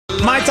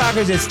My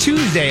Talkers, it's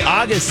Tuesday,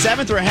 August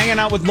 7th. We're hanging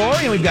out with Lori,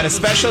 and we've got a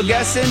special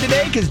guest in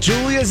today because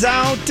Julia's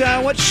out.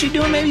 What's she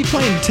doing? Maybe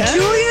playing tennis?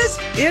 Julia's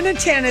in a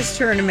tennis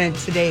tournament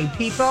today,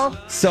 people.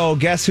 So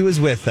guess who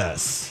is with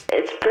us?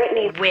 It's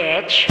Brittany.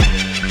 Witch.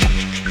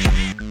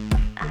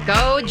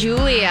 Go,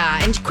 Julia.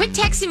 And quit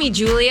texting me,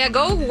 Julia.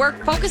 Go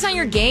work. Focus on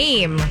your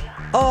game.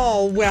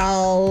 Oh,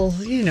 well,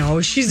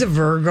 she's a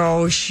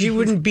Virgo. She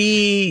wouldn't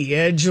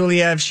be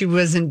Julia if she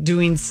wasn't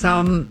doing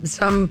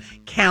some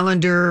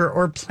calendar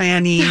or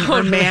planning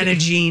or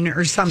managing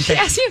or something.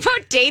 She asked me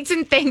about dates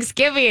and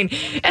Thanksgiving. And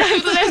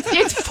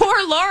it's for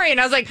Lori. And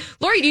I was like,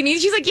 Lori, do you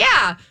need? She's like,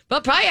 yeah, but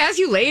I'll probably ask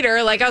you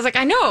later. Like, I was like,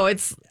 I know,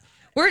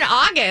 we're in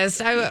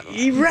August.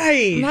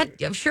 Right. I'm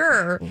not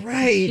sure.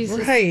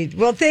 Right.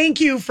 Well,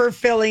 thank you for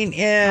filling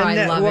in,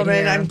 I love woman. it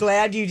here. I'm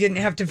glad you didn't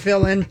have to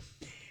fill in.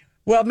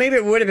 Well, maybe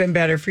it would have been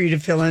better for you to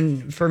fill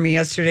in for me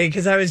yesterday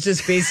because I was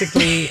just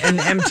basically an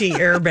empty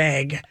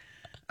airbag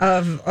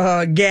of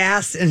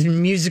gas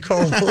and musical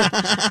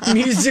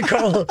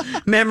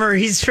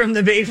memories from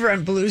the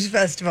Bayfront Blues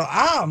Festival.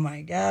 Oh,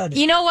 my God.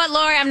 You know what,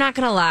 Lori? I'm not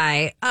going to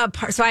lie.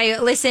 So I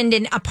listened,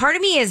 and a part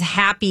of me is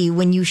happy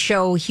when you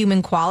show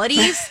human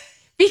qualities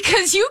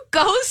because you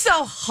go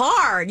so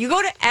hard. You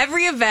go to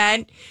every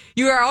event.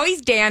 You are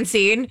always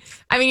dancing.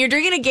 I mean, you're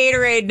drinking a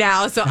Gatorade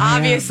now, so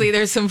obviously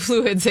there's some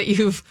fluids that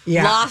you've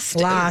lost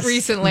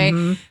recently.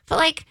 Mm-hmm.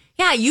 But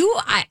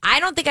I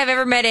don't think I've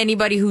ever met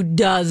anybody who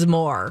does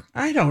more.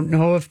 I don't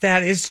know if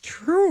that is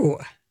true.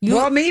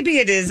 Well, maybe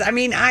it is. I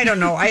mean, I don't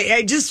know.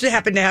 I just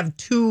happen to have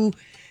two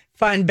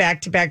fun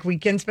back-to-back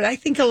weekends, but I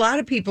think a lot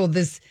of people,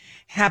 this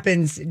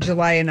happens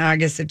July and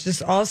August. It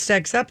just all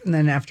stacks up. And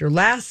then after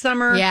last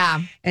summer,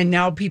 and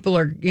now people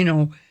are,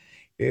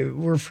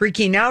 we're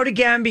freaking out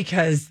again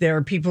because there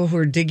are people who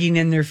are digging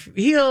in their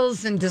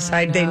heels and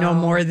decide they know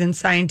more than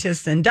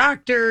scientists and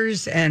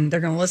doctors, and they're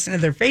going to listen to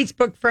their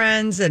Facebook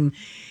friends. And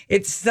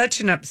it's such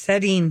an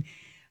upsetting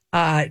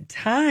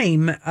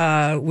time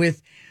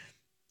with,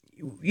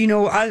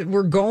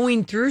 we're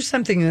going through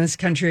something in this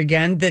country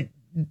again that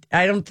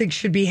I don't think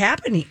should be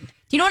happening. Do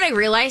you know what I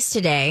realized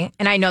today?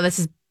 And I know this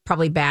is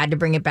probably bad to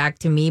bring it back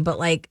to me, but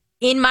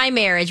in my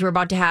marriage, we're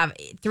about to have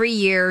 3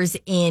 years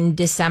in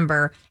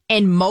December,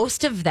 and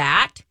most of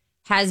that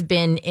has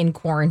been in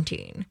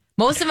quarantine.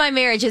 Most of my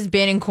marriage has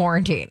been in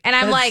quarantine. And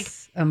I'm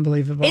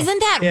unbelievable. Isn't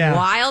that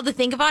wild to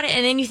think about it?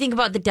 And then you think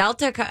about the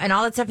Delta and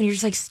all that stuff, and you're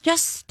just like,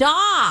 just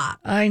stop.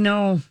 I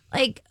know.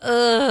 I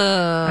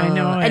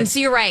know. And so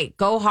you're right.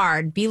 Go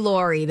hard. Be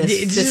Lori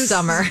this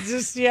summer.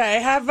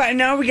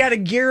 Now we got to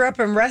gear up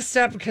and rest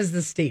up because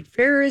the state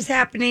fair is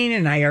happening.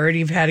 And I already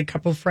have had a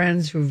couple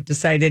friends who've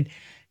decided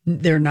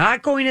they're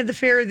not going to the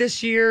fair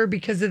this year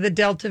because of the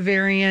Delta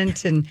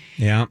variant and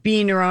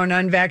being around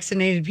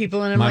unvaccinated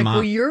people. And I'm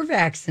well, you're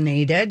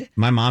vaccinated.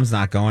 My mom's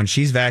not going.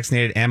 She's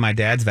vaccinated and my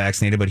dad's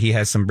vaccinated, but he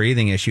has some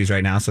breathing issues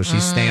right now, so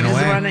she's staying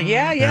away.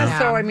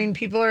 So, I mean,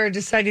 people are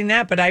deciding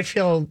that, but I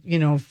feel,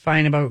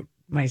 fine about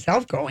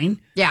myself going.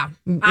 Yeah.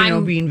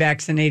 Being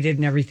vaccinated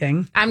and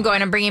everything. I'm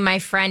going. I'm bringing my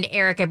friend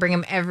Eric. I bring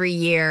him every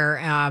year.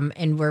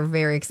 And we're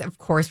very excited. Of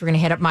course, we're going to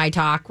hit up My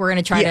Talk. We're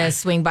going to try to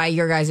swing by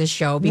your guys'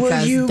 show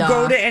because. Will you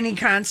go to any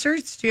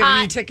concerts? Do you have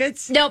any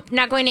tickets? Nope,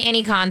 not going to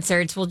any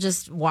concerts. We'll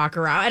just walk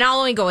around. And I'll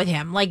only go with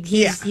him.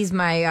 He's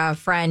my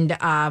friend.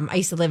 I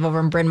used to live over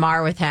in Bryn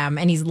Mawr with him,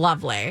 and he's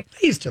lovely. I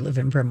used to live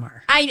in Bryn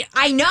Mawr.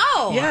 I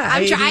know. Yeah,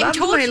 I loved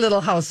my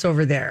little house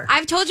over there.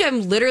 I've told you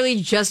I'm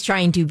literally just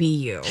trying to be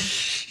you.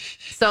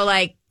 So,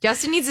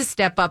 Justin needs to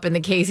step up in the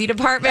Casey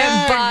department.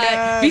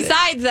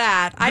 Besides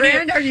that,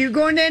 are you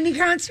going to any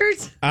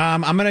concerts?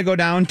 I'm going to go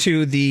down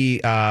to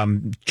the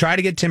try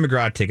to get Tim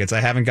McGraw tickets.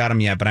 I haven't got them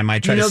yet, but I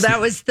might try to. That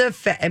was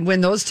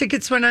when those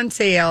tickets went on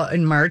sale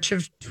in March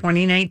of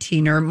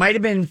 2019, or it might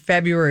have been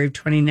February of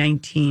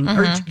 2019,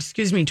 or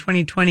excuse me,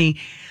 2020.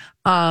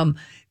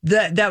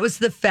 That was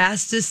the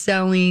fastest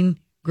selling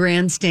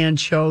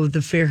grandstand show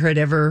the fair had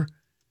ever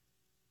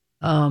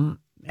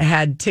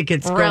had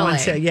tickets go on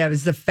sale. Yeah, it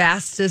was the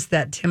fastest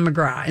that Tim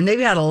McGraw. And they've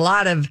had a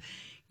lot of,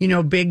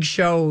 big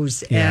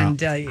shows. Yeah.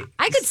 And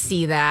I could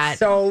see that.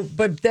 So,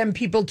 but then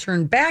people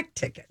turn back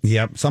tickets.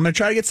 Yep. So I'm going to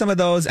try to get some of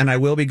those, and I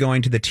will be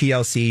going to the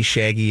TLC,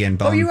 Shaggy, and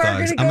Bone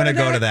Thugs. I'm going to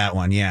go to that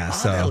one. Yeah.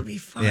 Oh, that'll be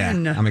fun.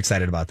 Yeah, I'm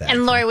excited about that.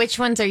 And Lori, which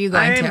ones are you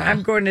going to?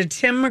 I'm going to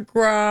Tim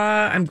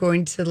McGraw. I'm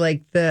going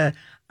to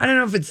I don't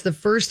know if it's the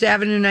First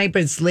Avenue night,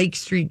 but it's Lake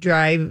Street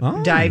Dive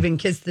and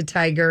Kiss the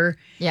Tiger.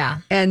 Yeah.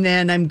 And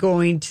then I'm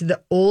going to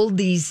the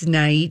Oldies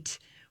night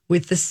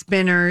with the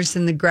Spinners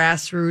and the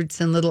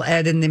Grassroots and Little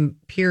Ed and the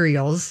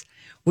Imperials,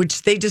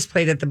 which they just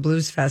played at the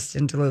Blues Fest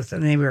in Duluth,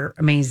 and they were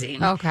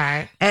amazing.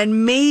 Okay.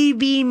 And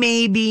maybe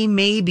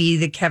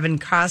the Kevin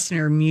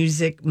Costner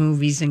music,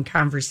 movies, and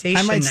conversation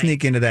I might night.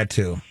 sneak into that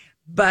too.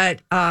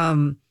 But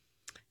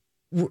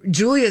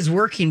Julia's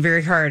working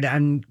very hard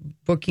on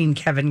booking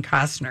Kevin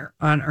Costner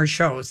on our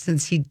show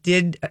since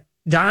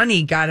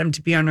Donnie got him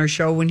to be on our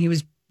show when he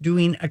was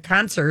doing a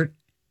concert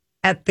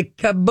at the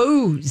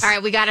Caboose. All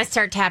right, we got to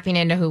start tapping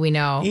into who we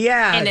know.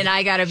 Yeah. And then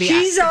I got to be...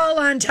 She's all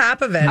on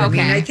top of it. Okay. I mean,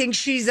 I think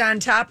she's on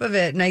top of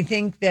it. And I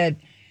think that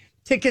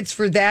tickets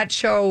for that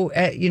show,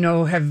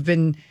 have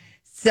been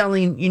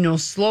selling,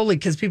 slowly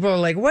because people are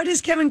like, what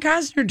is Kevin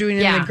Costner doing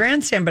in the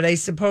grandstand? But I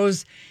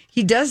suppose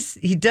he's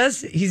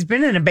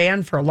been in a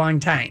band for a long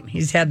time.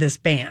 He's had this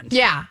band.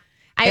 Yeah.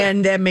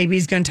 And then maybe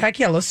he's going to talk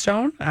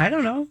Yellowstone. I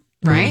don't know.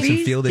 Right. Some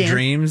Field of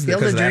Dreams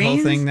because of that whole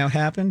thing now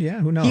happened.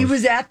 Yeah, who knows? He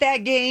was at that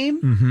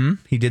game. Mm-hmm.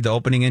 He did the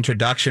opening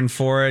introduction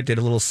for it, did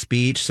a little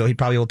speech, so he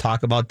probably will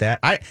talk about that.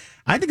 I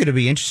think it'll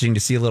be interesting to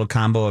see a little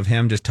combo of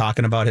him just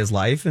talking about his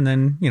life and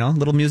then, a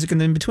little music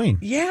in between.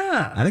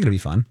 Yeah. I think it'll be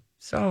fun.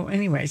 So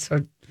anyway,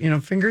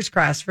 fingers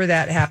crossed for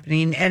that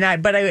happening.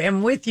 But I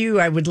am with you.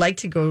 I would like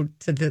to go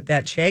to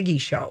that Shaggy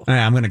show.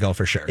 I'm going to go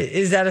for sure.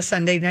 Is that a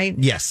Sunday night?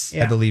 Yes,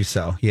 yeah. I believe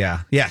so.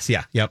 Yeah. Yes.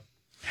 Yeah. Yep.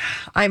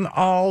 I'm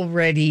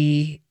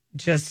already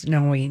just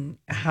knowing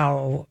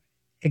how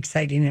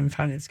exciting and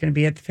fun it's going to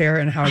be at the fair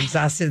and how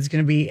exhausted it's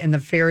going to be. And the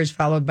fair is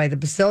followed by the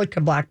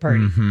Basilica Block Party.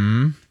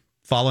 Mm-hmm.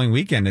 Following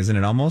weekend, isn't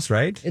it almost,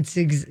 right? It's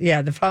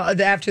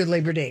after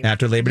Labor Day.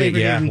 After Labor Day,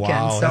 yeah. Weekend.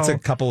 Wow, So that's a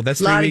couple. That's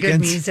 3 3 weekends. A lot of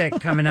good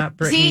music coming up,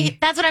 Brittany. See,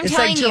 that's what I'm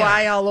telling you. It's like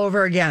July all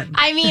over again.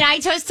 I mean, I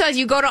just told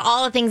you go to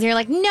all the things and you're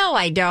like, no,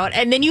 I don't.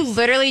 And then you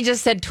literally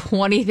just said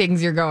 20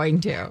 things you're going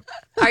to.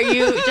 Are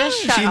you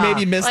just shut She up.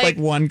 maybe missed like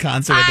one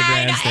concert at the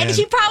grandstand. And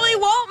she probably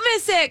won't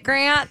miss it,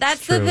 Grant.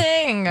 That's the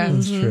thing.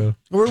 That's true.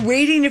 We're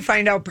waiting to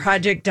find out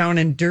Project Down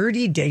and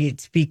Dirty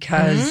dates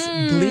because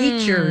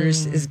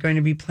Bleachers is going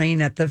to be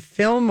playing at the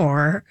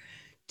Fillmore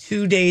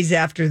 2 days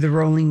after the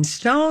Rolling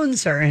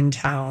Stones are in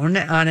town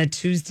on a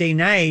Tuesday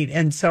night.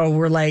 And so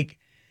we're like,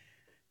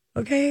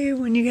 okay,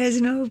 when you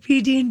guys know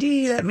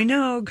PD&D, let me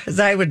know. Because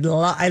I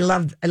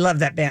love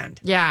that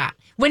band. Yeah.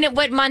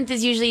 What month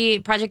is usually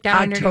Project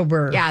Down?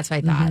 October. Yeah, that's what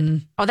I thought. Mm-hmm.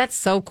 Oh,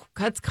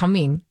 that's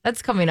coming.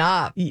 That's coming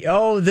up.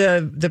 Oh,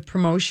 the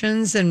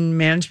promotions and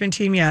management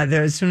team. Yeah.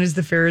 As soon as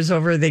the fair is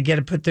over, they get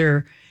to put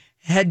their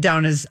head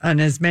down on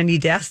as many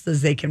desks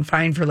as they can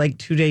find for like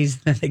 2 days.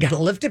 Then they got to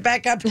lift it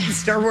back up and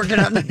start working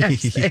on the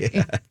next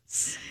day.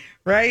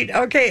 Right?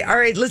 Okay. All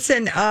right.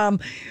 Listen,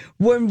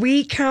 when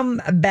we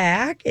come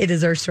back, it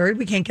is our story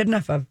we can't get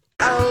enough of.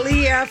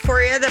 Aaliyah for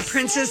you, the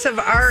princess of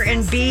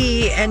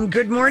R&B, and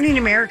Good Morning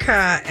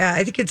America.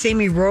 I think it's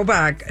Amy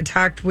Robach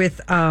talked with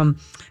an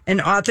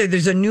author.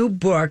 There's a new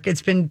book.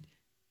 It's been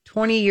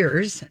 20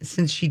 years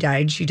since she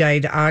died. She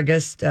died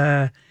August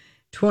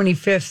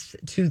 25th,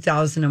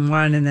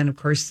 2001. And then, of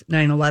course,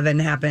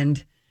 9/11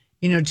 happened,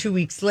 2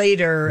 weeks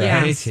later.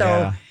 Right,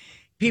 so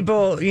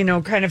people,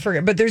 kind of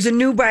forget. But there's a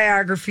new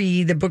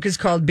biography. The book is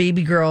called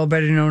Baby Girl,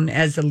 better known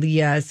as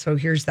Aaliyah. So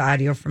here's the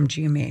audio from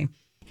GMA.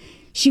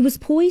 She was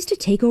poised to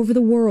take over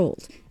the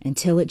world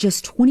until at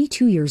just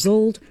 22 years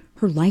old,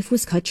 her life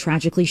was cut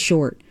tragically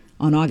short.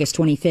 On August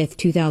 25th,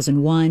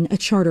 2001, a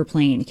charter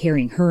plane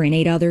carrying her and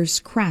 8 others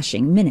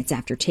crashing minutes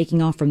after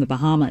taking off from the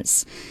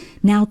Bahamas.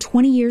 Now,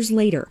 20 years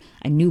later,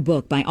 a new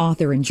book by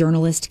author and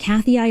journalist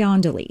Kathy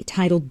Iondoli,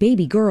 titled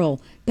Baby Girl,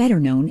 better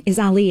known as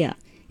Aaliyah,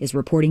 is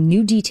reporting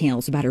new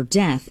details about her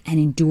death and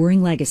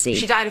enduring legacy.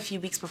 She died a few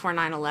weeks before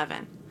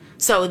 9/11.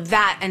 So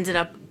that ended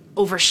up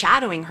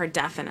overshadowing her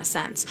death in a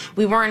sense.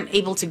 We weren't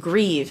able to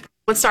grieve.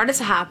 What started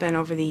to happen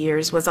over the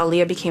years was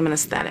Aaliyah became an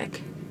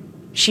aesthetic.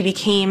 She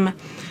became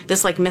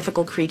this like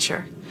mythical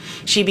creature.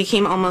 She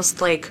became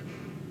almost like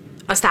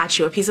a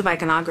statue, a piece of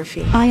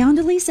iconography.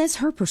 Iondoli says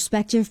her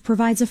perspective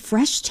provides a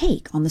fresh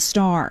take on the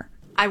star.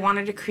 I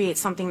wanted to create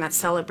something that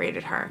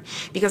celebrated her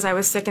because I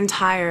was sick and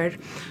tired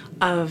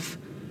of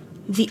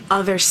the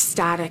other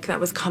static that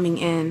was coming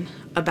in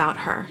about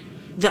her,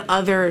 the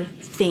other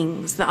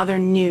things, the other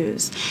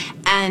news.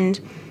 And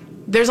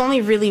there's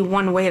only really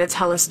one way to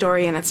tell a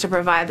story, and it's to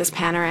provide this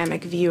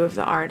panoramic view of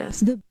the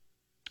artist.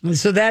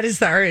 So that is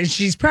the art.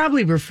 She's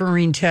probably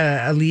referring to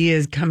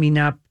Aaliyah's coming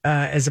up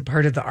as a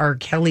part of the R.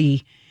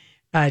 Kelly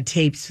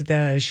tapes,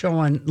 the show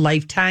on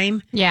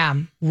Lifetime. Yeah.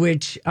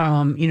 Which,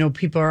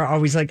 people are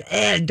always like,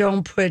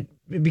 don't put,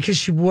 because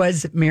she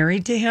was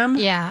married to him.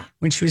 Yeah.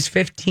 When she was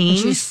 15.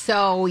 She was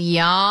so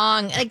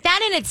young. Like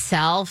that in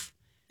itself.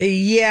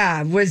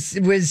 Yeah, was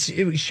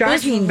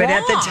shocking, but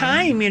at the wrong.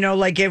 time,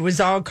 it was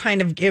all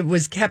it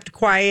was kept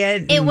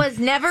quiet. It was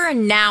never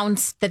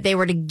announced that they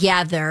were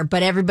together,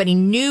 but everybody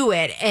knew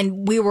it,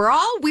 and we were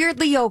all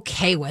weirdly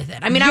okay with it.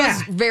 I mean, I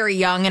was very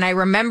young, and I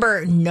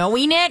remember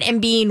knowing it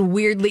and being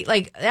weirdly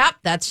like, yep,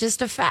 that's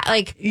just a fact.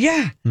 Like,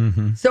 yeah.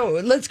 Mm-hmm. So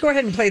let's go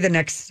ahead and play the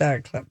next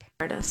clip.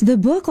 The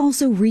book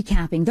also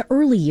recapping the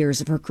early years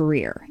of her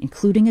career,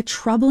 including a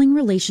troubling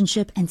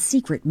relationship and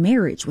secret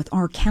marriage with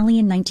R. Kelly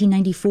in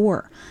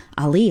 1994.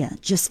 Aaliyah,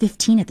 just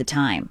 15 at the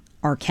time.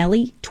 R.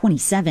 Kelly,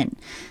 27.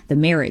 The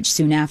marriage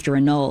soon after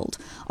annulled.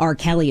 R.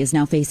 Kelly is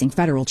now facing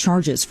federal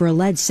charges for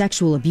alleged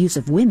sexual abuse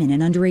of women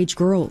and underage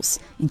girls,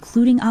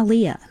 including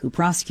Aaliyah, who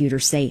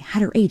prosecutors say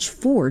had her age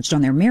forged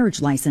on their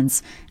marriage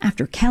license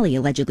after Kelly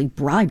allegedly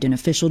bribed an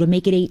official to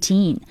make it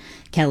 18.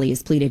 Kelly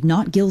has pleaded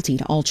not guilty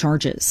to all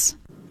charges.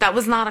 That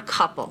was not a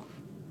couple.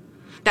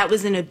 That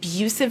was an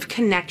abusive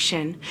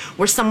connection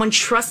where someone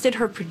trusted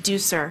her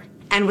producer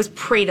and was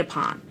preyed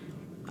upon.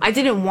 I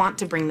didn't want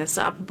to bring this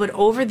up, but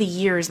over the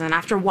years and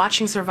after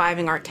watching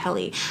Surviving R.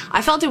 Kelly,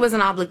 I felt it was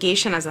an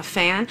obligation as a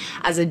fan,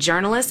 as a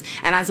journalist,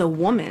 and as a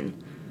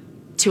woman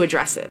to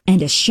address it.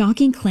 And a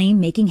shocking claim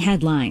making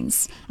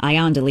headlines.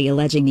 Ayandali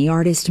alleging the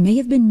artist may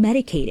have been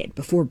medicated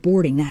before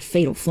boarding that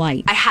fatal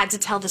flight. I had to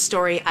tell the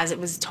story as it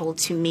was told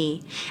to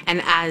me,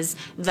 and as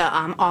the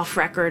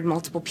off-record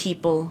multiple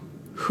people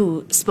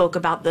who spoke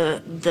about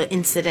the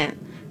incident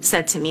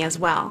said to me as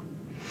well.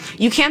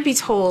 You can't be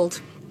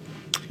told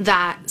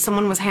that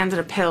someone was handed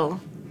a pill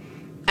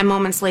and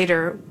moments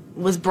later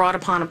was brought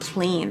upon a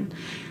plane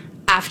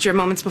after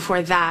moments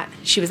before that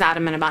she was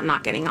adamant about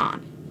not getting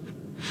on.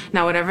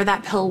 Now, whatever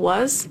that pill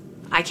was,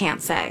 I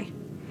can't say.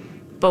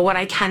 But what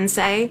I can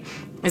say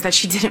is that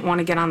she didn't want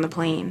to get on the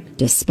plane.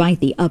 Despite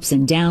the ups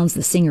and downs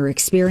the singer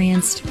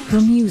experienced,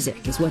 her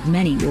music is what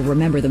many will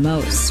remember the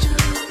most.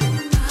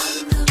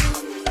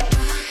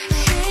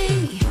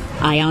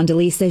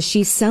 Ayandali says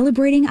she's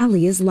celebrating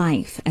Aaliyah's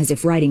life as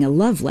if writing a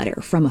love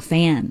letter from a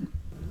fan.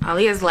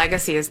 Aaliyah's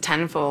legacy is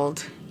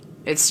tenfold.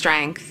 It's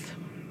strength,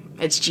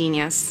 it's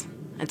genius,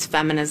 it's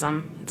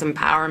feminism, it's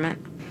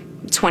empowerment.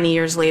 20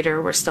 years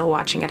later, we're still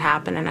watching it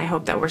happen, and I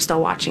hope that we're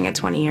still watching it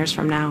 20 years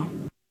from now.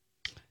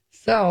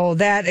 So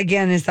that,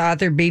 again, is the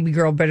author Baby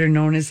Girl, better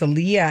known as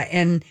Aaliyah.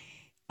 And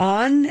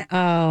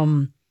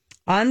on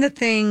the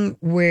thing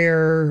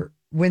where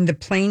when the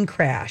plane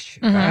crash,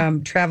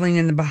 traveling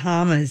in the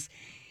Bahamas,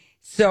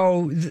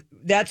 so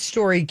that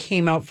story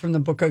came out from the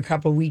book a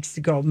couple of weeks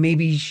ago.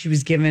 Maybe she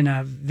was given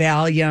a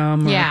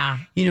Valium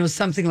or,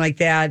 something like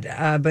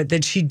that, but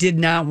that she did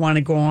not want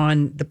to go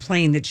on the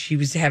plane, that she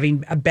was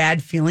having a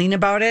bad feeling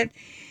about it.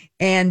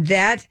 And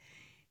that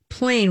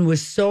plane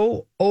was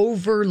so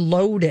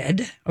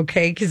overloaded,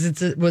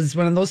 because it was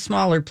one of those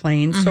smaller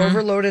planes, so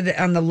overloaded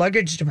on the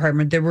luggage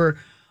department. There were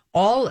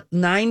all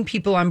 9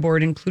 people on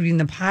board, including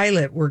the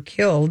pilot, were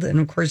killed. And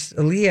of course,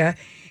 Aaliyah.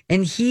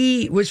 And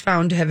he was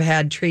found to have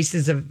had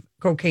traces of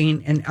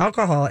cocaine and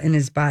alcohol in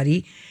his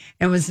body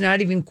and was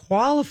not even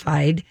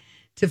qualified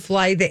to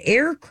fly the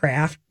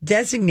aircraft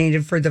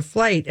designated for the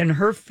flight. And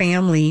her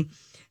family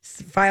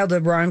filed a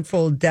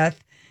wrongful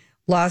death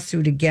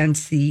lawsuit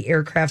against the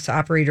aircraft's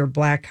operator,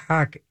 Black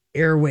Hawk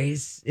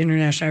Airways,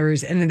 International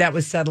Airways. And that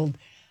was settled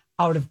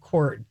out of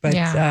court. But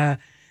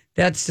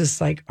that's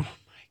just like,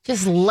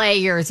 just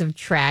layers of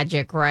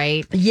tragic,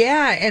 right?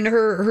 Yeah, and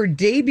her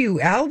debut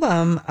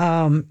album,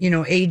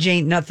 Age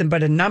Ain't Nothing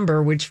But a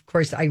Number, which, of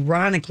course,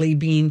 ironically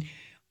being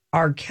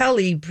R.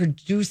 Kelly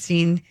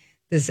producing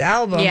this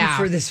album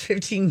for this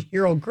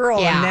 15-year-old girl,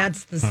 and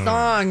that's the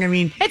song. I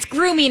mean, it's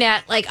grooming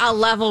at like a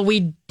level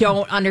we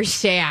don't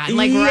understand.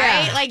 Like,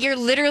 right? Like you're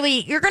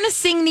going to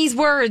sing these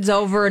words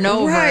over and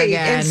over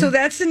again. And so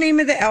that's the name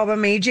of the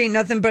album, Age Ain't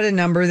Nothing But a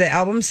Number. The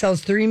album sells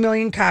 3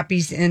 million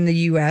copies in the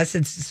U.S.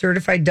 It's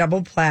certified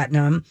double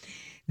platinum.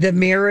 The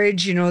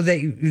marriage,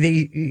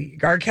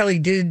 R. Kelly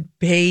did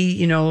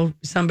pay,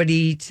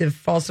 somebody to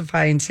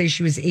falsify and say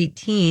she was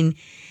 18.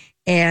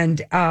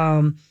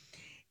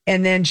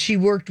 And then she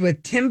worked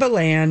with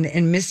Timbaland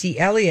and Missy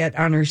Elliott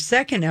on her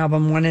second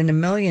album, One in a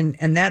Million,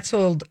 and that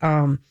sold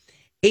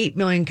 8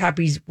 million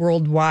copies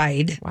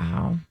worldwide.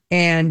 Wow.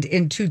 And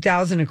in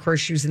 2000, of course,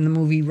 she was in the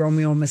movie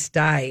Romeo Must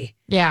Die.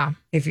 Yeah.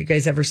 If you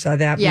guys ever saw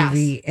that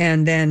movie.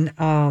 And then,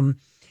 and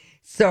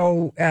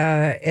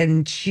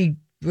she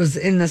was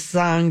in the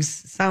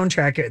song's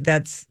soundtrack.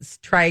 That's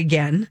Try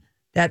Again,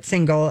 that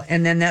single.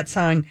 And then that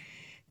song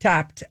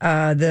topped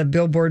the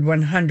Billboard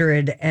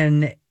 100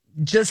 and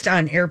just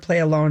on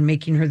airplay alone,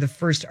 making her the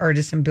first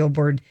artist in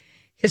Billboard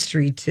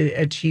history to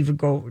achieve a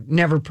goal.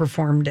 Never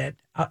performed it,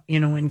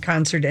 in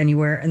concert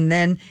anywhere. And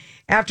then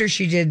after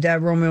she did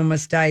Romeo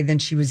Must Die, then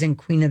she was in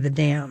Queen of the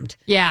Damned.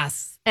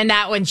 Yes. And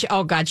that one,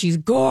 she's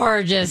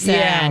gorgeous.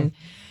 Yeah. And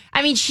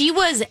I mean, she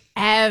was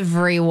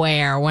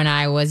everywhere when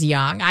I was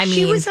young. I mean,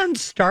 she was on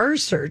Star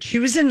Search. She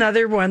was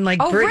another one like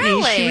Brittany.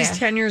 Really? She was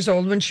 10 years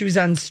old when she was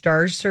on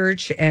Star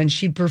Search, and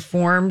she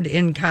performed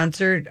in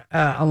concert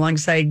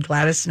alongside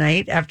Gladys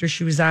Knight after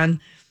she was on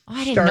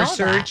Star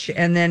Search. That.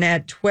 And then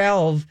at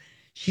 12,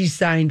 she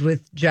signed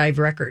with Jive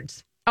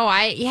Records. Oh,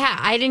 I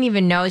didn't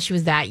even know she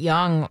was that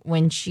young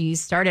when she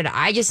started.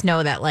 I just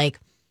know that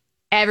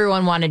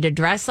everyone wanted to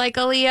dress like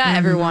Aaliyah. Mm-hmm.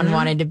 Everyone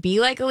wanted to be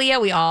like Aaliyah.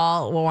 We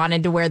all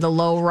wanted to wear the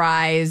low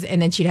rise,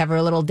 and then she'd have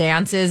her little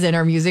dances in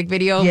her music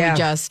video. Yeah. We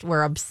just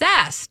were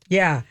obsessed.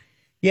 Yeah.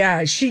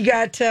 Yeah. She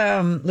got,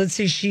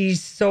 she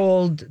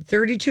sold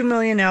 32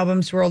 million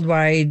albums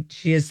worldwide.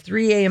 She has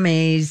 3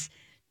 AMAs,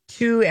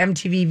 2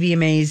 MTV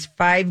VMAs,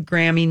 5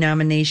 Grammy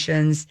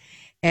nominations,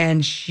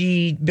 and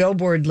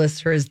Billboard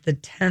lists her as the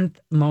 10th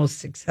most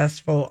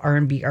successful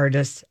R&B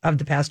artist of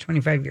the past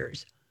 25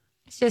 years.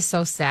 It's just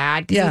so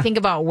sad because you think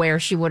about where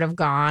she would have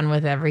gone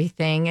with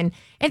everything. And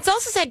it's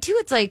also sad, too.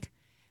 It's like,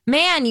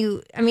 man,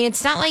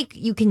 it's not like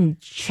you can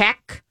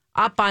check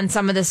up on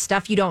some of the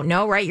stuff you don't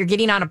know, right? You're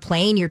getting on a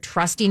plane, you're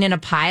trusting in a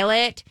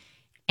pilot.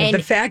 And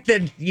the fact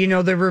that,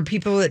 there were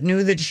people that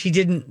knew that she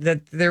didn't,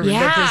 that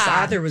this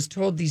author was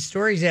told these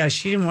stories. Yeah,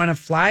 she didn't want to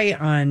fly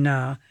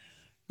on,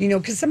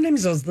 because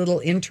sometimes those little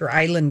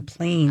inter-island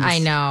planes. I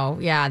know.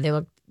 Yeah,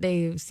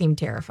 they seem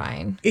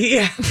terrifying.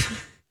 Yeah.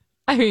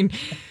 I mean,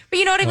 but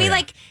you know what I mean? Yeah.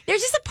 Like,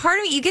 there's just a part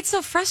of me, you get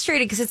so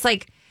frustrated because it's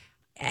like,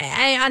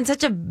 on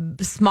such a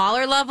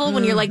smaller level,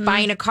 when you're like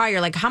buying a car, you're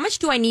like, how much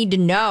do I need to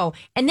know?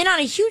 And then on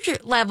a huger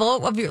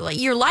level of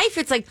your life,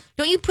 it's like,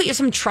 don't you put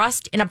some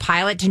trust in a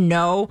pilot to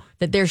know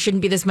that there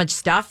shouldn't be this much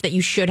stuff, that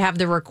you should have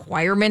the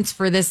requirements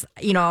for this,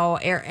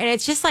 air? And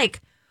it's just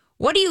like,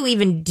 what do you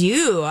even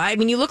do? I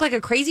mean, you look like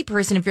a crazy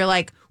person if you're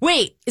like,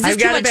 wait, is this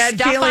too much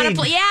stuff on a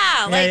plane?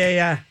 Yeah.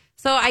 Yeah.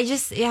 So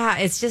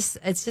it's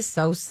just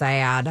so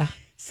sad.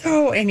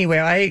 So anyway,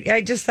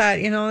 I just thought,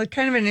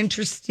 kind of an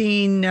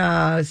interesting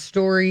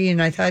story.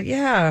 And I thought,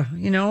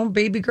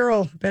 baby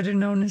girl, better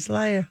known as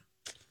Aaliyah.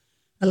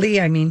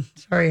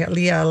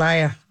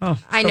 Aaliyah. Oh,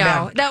 I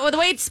know. The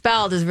way it's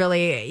spelled is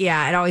really,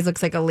 it always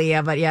looks like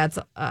Aaliyah. But it's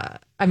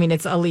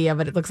Aaliyah,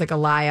 but it looks like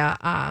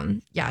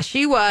Aaliyah.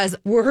 She was.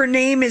 Well, her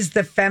name is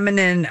the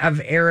feminine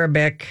of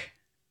Arabic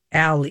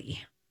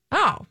Ali.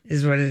 Oh.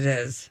 Is what it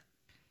is.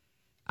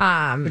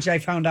 Which I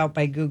found out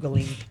by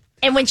Googling.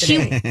 And when she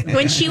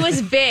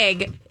was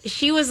big,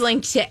 she was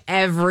linked to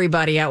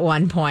everybody at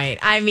one point.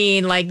 I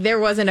mean, like, there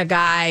wasn't a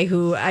guy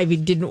who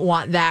didn't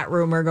want that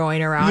rumor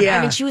going around. Yeah.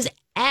 I mean, she was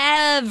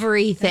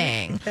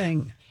everything.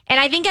 And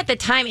I think at the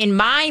time, in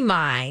my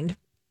mind,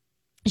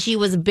 she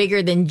was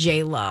bigger than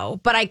J-Lo.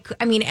 But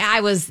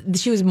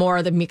she was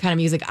more the kind of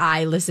music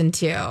I listened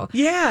to.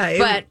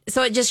 Yeah.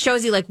 So it just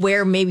shows you like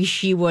where maybe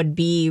she would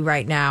be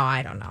right now.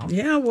 I don't know.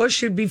 Yeah, well,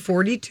 she'd be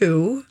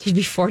 42. She'd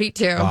be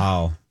 42.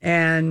 Wow.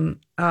 And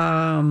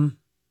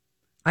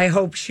I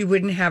hope she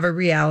wouldn't have a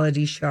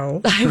reality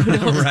show.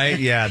 Right?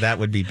 Yeah, that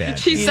would be bad.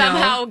 She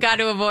somehow got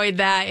to avoid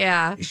that.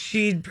 Yeah.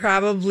 She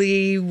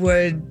probably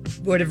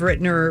would have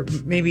written her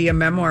maybe a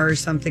memoir or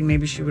something.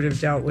 Maybe she would have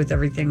dealt with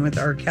everything with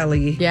R.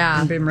 Kelly. Yeah.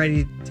 And been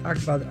ready to talk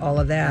about all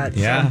of that.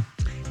 Yeah.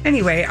 So,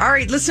 anyway, all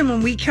right, listen,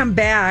 when we come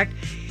back,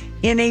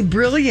 in a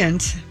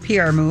brilliant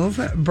PR move,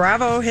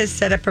 Bravo has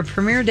set up a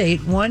premiere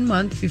date 1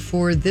 month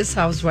before this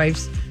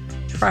Housewives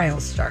trial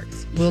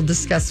starts. We'll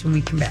discuss when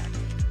we come back.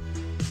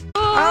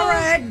 All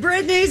right,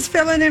 Brittany's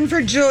filling in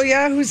for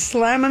Julia, who's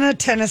slamming a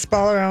tennis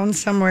ball around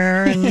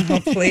somewhere and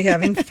hopefully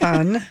having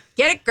fun.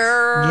 Get it,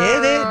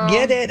 girl.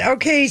 Get it.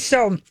 Okay,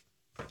 so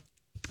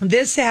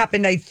this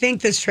happened. I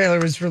think this trailer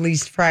was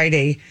released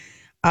Friday,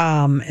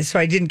 so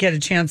I didn't get a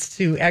chance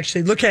to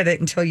actually look at it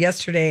until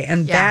yesterday,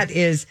 and that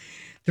is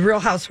The Real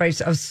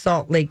Housewives of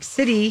Salt Lake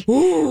City.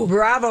 Ooh.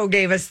 Bravo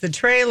gave us the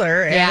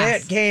trailer, and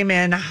it came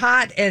in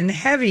hot and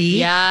heavy.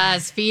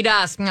 Yes, feed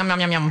us. Yum, yum,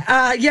 yum, yum.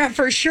 Yeah,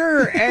 for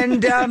sure.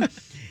 And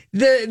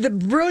the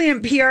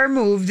brilliant PR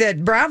move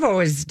that Bravo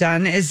has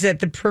done is that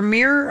the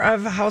premiere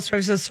of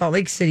Housewives of Salt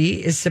Lake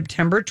City is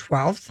September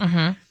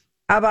 12th,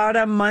 about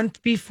a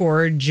month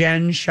before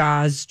Jen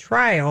Shah's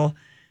trial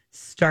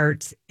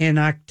starts in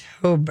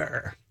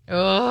October.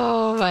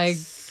 Oh, my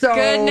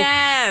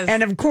goodness.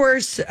 And of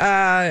course,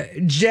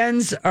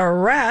 Jen's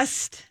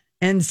arrest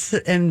and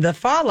the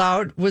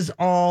fallout was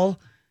all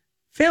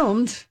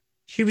filmed.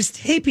 She was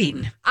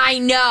taping. I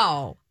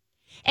know.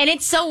 And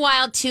it's so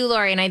wild too,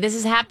 Lori. And this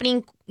is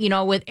happening,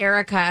 with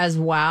Erica as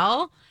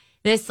well.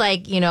 This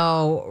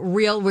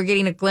we're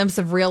getting a glimpse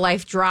of real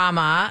life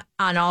drama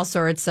on all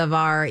sorts of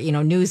our,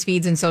 news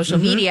feeds and social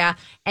media.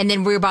 And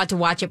then we're about to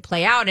watch it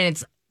play out. And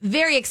it's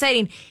very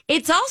exciting.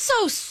 It's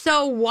also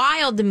so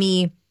wild to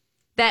me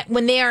that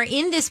when they are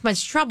in this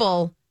much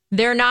trouble,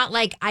 they're not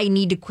like, I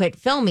need to quit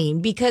filming,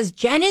 because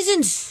Jen is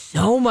in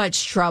so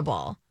much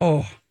trouble.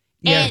 Oh,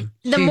 yeah, and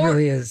she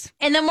really is.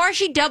 And the more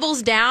she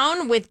doubles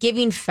down with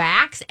giving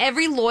facts,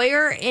 every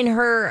lawyer in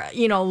her,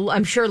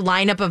 I'm sure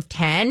lineup of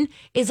 10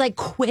 is like,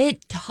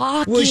 quit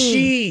talking. Well,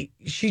 she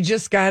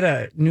just got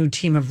a new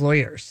team of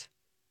lawyers.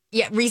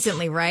 Yeah,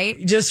 recently, right?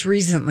 Just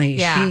recently.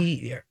 Yeah.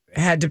 She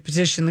had to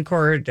petition the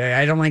court.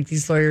 I don't like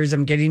these lawyers.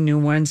 I'm getting new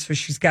ones. So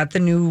she's got the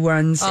new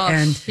ones. Oh,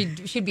 and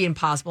she'd be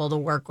impossible to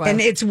work with.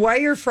 And it's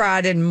wire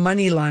fraud and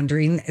money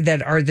laundering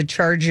that are the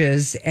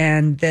charges,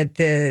 and that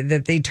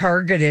they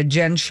targeted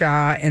Jen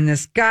Shah and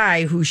this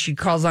guy who she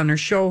calls on her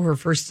show her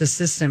first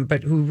assistant,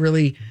 but who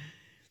really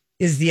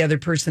is the other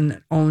person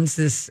that owns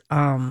this.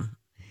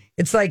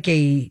 It's like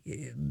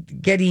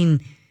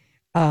getting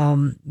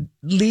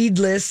lead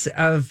lists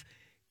of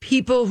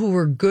people who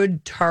were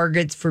good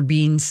targets for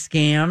being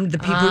scammed, the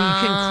people you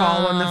can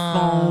call on the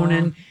phone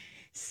and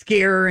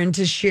scare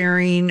into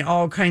sharing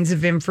all kinds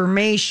of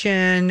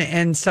information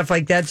and stuff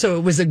like that. So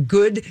it was a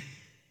good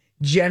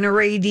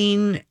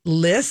generating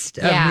list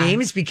of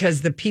names,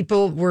 because the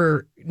people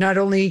were not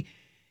only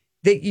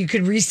that you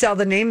could resell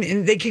the name,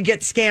 and they could get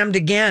scammed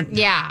again.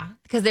 Yeah,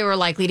 because they were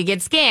likely to get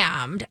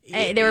scammed.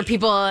 There were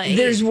people.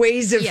 There's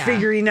ways of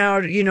figuring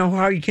out,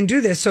 how you can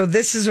do this. So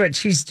this is what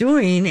she's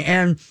doing.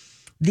 And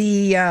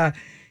the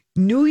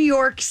New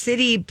York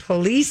City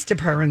Police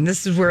Department,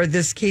 this is where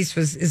this case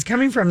is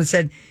coming from, and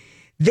said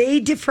they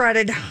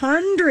defrauded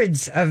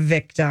hundreds of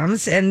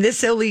victims, and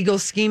this illegal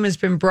scheme has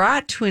been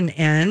brought to an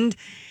end.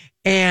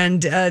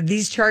 And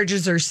these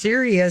charges are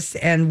serious,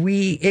 and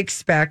we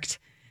expect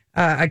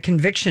a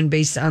conviction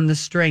based on the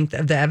strength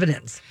of the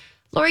evidence.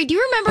 Lori, do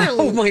you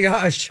remember? Oh my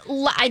gosh.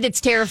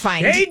 That's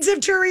terrifying. Shades of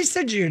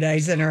Teresa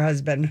Giudice and her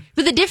husband.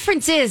 But the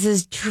difference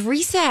is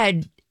Teresa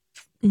had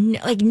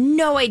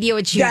no idea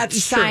what she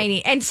was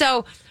signing. And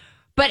so,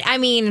 but I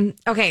mean,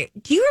 okay,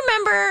 do you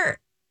remember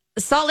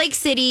Salt Lake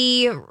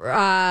City,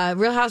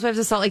 Real Housewives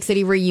of Salt Lake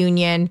City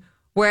reunion,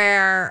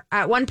 where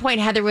at one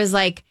point Heather was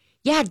like,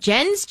 yeah,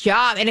 Jen's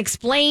job, and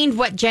explained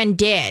what Jen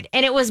did.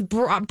 And it was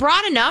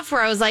broad enough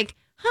where I was like,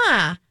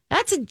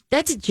 that's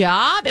a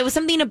job. It was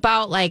something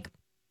about like,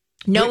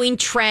 knowing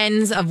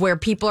trends of where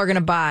people are going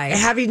to buy.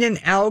 Having an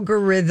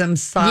algorithm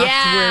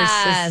software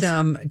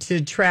system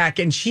to track.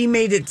 And she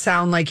made it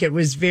sound like it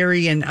was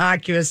very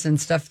innocuous and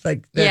stuff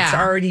like that's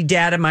already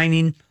data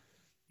mining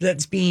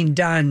that's being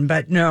done.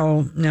 But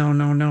no.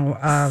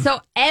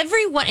 So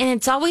everyone, and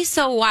it's always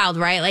so wild,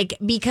 right? Like,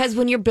 because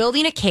when you're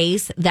building a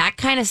case, that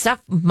kind of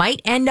stuff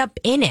might end up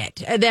in it.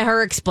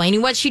 Her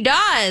explaining what she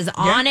does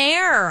on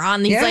air,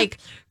 on these like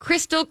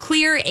crystal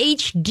clear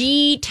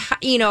HD,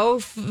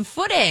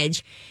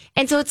 footage.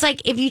 And so it's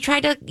like, if you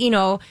try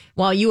to,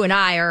 while you and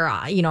I are,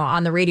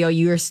 on the radio,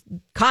 you're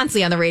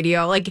constantly on the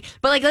radio,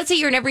 but let's say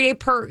you're an everyday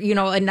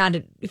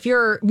if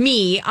you're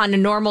me on a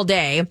normal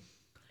day,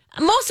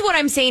 most of what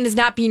I'm saying is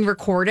not being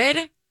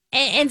recorded.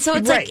 And so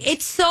it's like,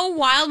 it's so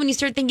wild when you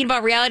start thinking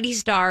about reality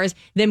stars,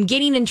 them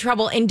getting in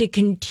trouble and to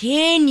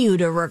continue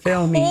to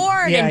record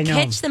and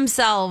catch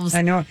themselves.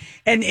 I know.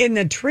 And in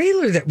the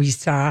trailer that we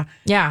saw,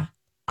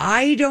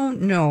 I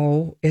don't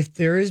know if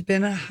there has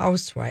been a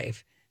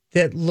housewife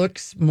that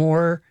looks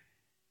more,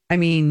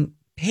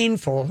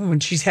 painful when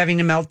she's having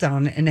a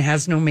meltdown and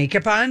has no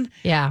makeup on.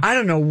 Yeah. I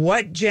don't know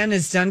what Jen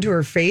has done to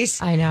her face.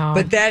 I know.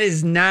 But that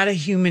is not a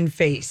human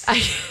face.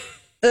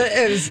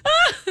 It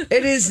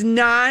is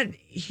not,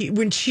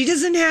 when she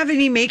doesn't have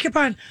any makeup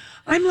on,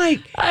 I'm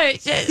like,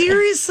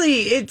 seriously,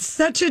 it's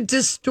such a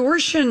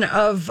distortion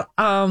of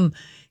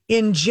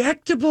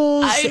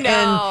injectables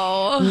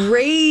and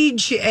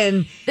rage,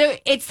 and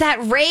it's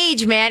that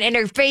rage, man, and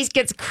her face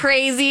gets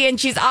crazy,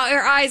 and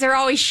her eyes are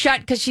always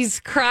shut because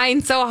she's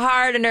crying so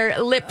hard, and her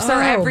lips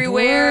are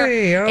everywhere.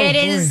 It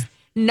is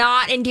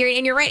not endearing,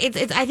 and you're right.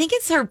 It's I think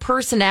it's her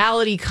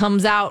personality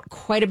comes out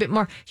quite a bit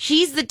more.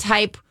 She's the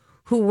type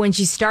who, when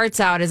she starts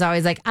out, is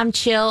always like, I'm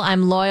chill,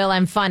 I'm loyal,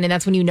 I'm fun, and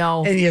that's when she's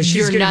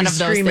you're none of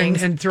those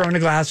things. And throwing a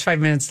glass 5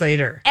 minutes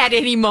later at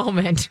any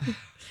moment.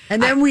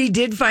 And then we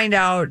did find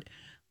out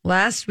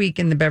last week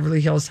in the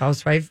Beverly Hills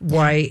Housewife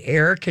why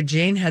Erica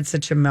Jane had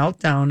such a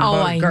meltdown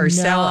about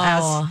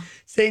Garcelle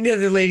saying to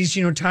the ladies,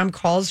 Tom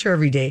calls her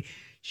every day.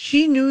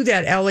 She knew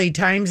that LA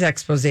Times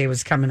expose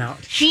was coming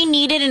out. She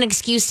needed an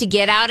excuse to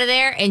get out of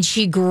there, and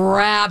she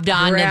grabbed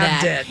onto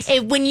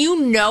that. When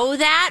you know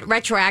that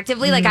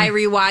retroactively, like I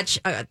rewatch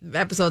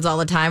episodes all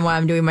the time while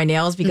I'm doing my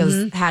nails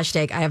because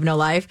hashtag I have no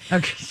life.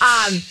 Okay.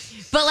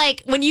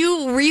 But when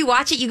you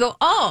rewatch it, you go,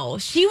 oh,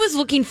 she was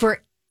looking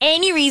for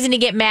any reason to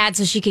get mad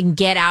so she can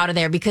get out of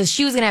there, because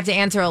she was going to have to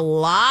answer a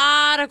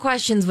lot of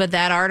questions with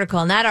that article,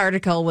 and that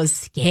article was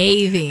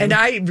scathing. And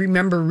I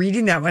remember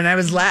reading that when I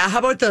was how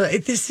about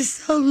this is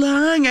so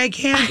long, I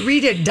can't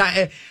read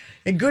it.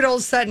 And good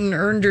old Sutton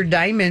earned her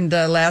diamond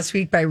last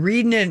week by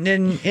reading it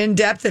in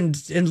depth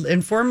and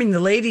informing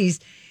the ladies,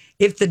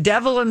 if the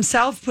devil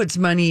himself puts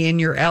money in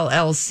your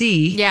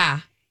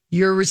LLC,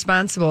 you're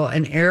responsible.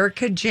 And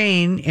Erica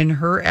Jane in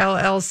her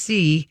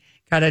LLC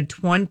got a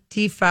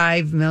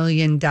 $25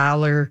 million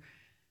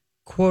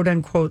quote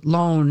unquote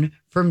loan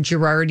from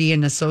Girardi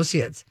and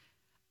Associates.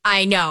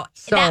 I know.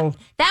 So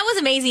that was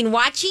amazing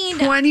watching.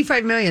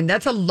 $25 million.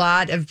 That's a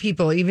lot of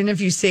people. Even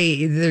if you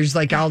say there's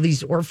all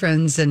these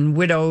orphans and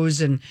widows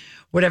and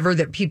whatever,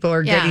 that people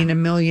are getting $1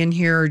 million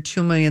here or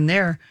 $2 million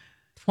there.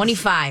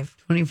 $25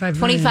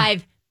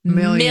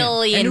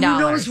 million. And who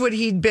knows what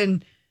he'd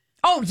been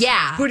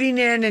putting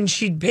in, and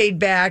she'd paid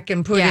back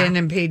and put in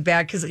and paid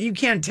back, because you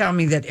can't tell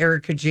me that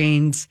Erica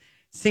Jane's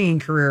singing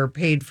career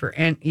paid for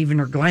even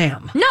her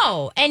glam.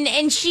 No,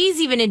 and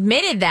she's even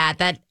admitted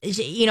that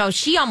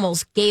she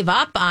almost gave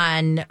up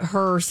on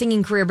her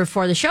singing career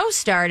before the show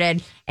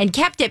started and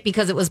kept it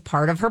because it was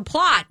part of her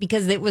plot,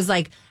 because it was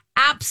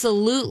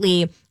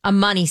absolutely a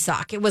money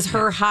suck. It was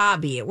her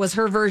hobby. It was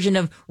her version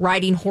of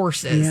riding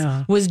horses.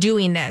 Was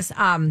doing this.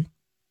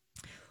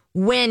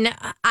 When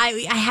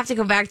I have to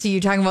go back to you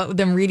talking about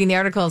them reading the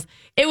articles,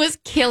 it was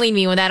killing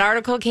me when that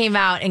article came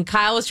out and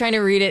Kyle was trying to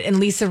read it and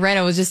Lisa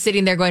Rinna was just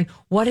sitting there going,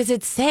 what does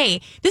it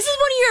say? This is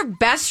one of your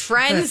best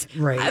friends.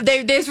 Right.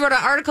 They wrote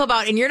an article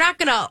about, and you're not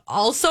going to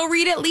also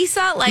read it,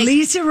 Lisa?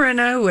 Lisa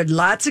Rinna, who had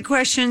lots of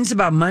questions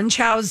about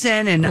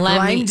Munchausen and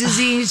Lyme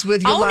disease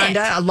with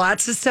Yolanda,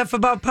 lots of stuff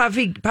about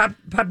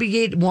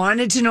Puppygate,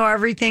 wanted to know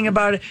everything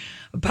about it.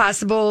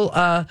 Possible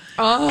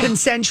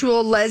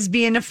consensual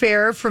lesbian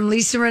affair from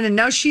Lisa Rinna.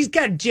 Now she's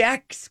got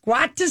jack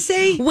squat to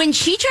say. When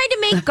she tried to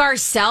make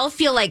Garcelle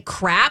feel like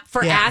crap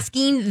for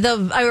asking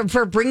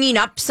for bringing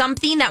up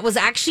something that was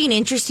actually an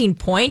interesting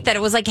point, that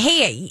it was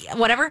hey,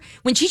 whatever.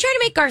 When she tried to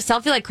make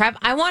Garcelle feel like crap,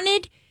 I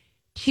wanted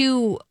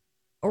to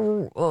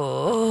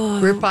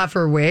rip off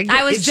her wig.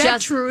 Is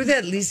that true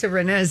that Lisa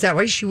Rinna, is that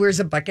why she wears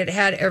a bucket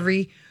hat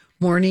every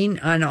morning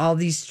on all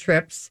these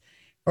trips,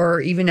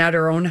 or even at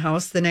her own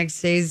house the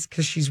next days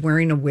because she's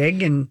wearing a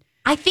wig? And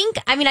I think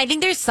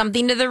there's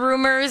something to the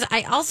rumors.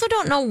 I also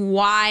don't know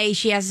why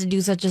she has to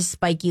do such a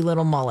spiky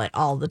little mullet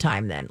all the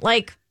time then.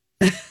 Like,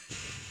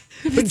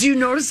 but do you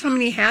notice how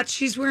many hats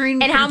she's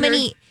wearing? And how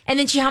many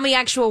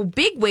actual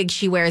big wigs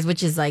she wears,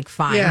 which is like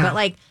fine. Yeah. But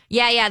like,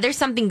 yeah, there's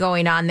something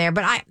going on there.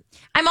 But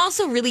I'm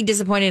also really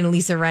disappointed in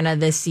Lisa Rinna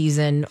this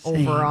season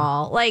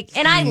overall. Like,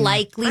 and I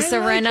like Lisa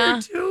Rinna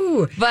her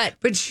too.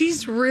 But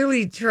she's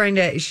really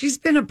she's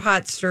been a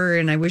pot stirrer,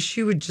 and I wish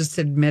she would just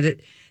admit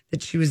it,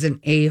 that she was an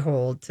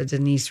a-hole to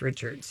Denise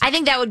Richards. I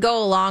think that would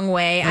go a long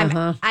way.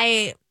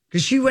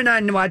 Because she went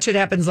on to Watch It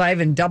Happens Live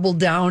and doubled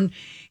down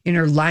in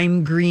her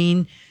lime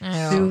green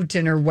suit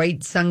and her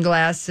white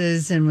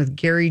sunglasses, and with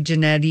Gary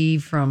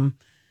Janetti from,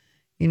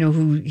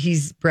 who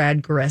he's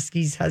Brad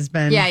Goreski's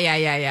husband.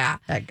 Yeah.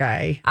 That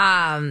guy.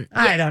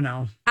 I don't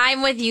know.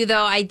 I'm with you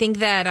though. I think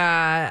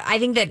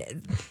that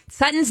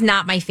Sutton's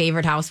not my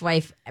favorite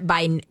housewife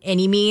by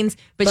any means,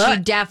 but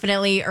she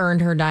definitely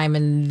earned her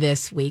diamond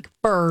this week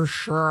for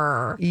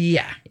sure.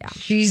 Yeah.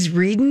 She's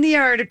reading the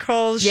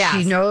articles. Yes.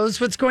 She knows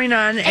what's going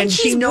on, and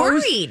she's she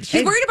knows worried.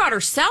 She's worried about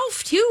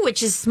herself too,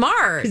 which is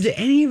smart. Because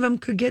any of them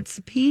could get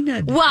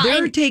subpoenaed. Well,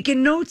 they're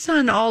taking notes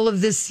on all of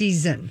this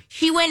season.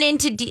 She went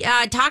into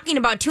talking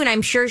about too, and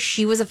I'm sure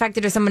she was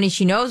affected, or somebody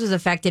she knows was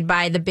affected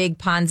by the big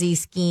Ponzi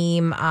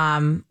scheme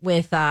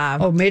with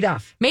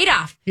Madoff.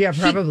 Madoff. Yeah,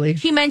 probably.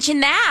 She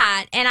mentioned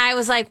that, and I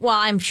was like, well,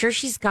 I'm sure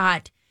she's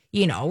got,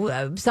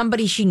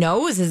 somebody she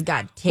knows has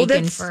got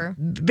taken for.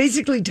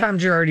 Basically, Tom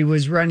Girardi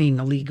was running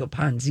a legal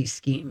Ponzi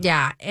scheme.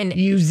 Yeah, and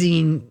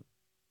using,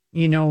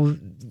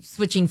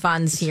 switching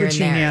funds here and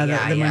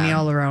there. The money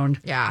all around.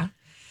 Yeah,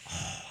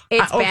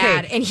 it's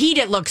bad, and he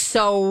did look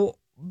so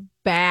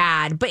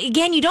bad. But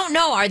again, you don't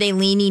know. Are they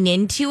leaning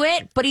into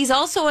it? But he's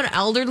also an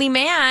elderly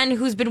man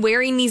who's been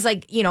wearing these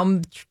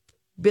 $1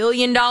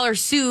 billion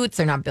suits,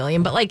 or not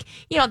billion, but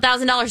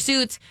 $1,000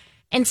 suits.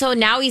 And so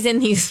now he's in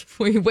these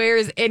where he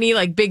wears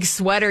any big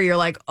sweater. You're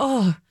like,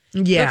 oh,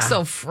 looks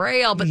so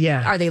frail. But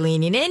are they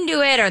leaning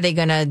into it? Are they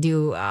going to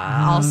do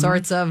all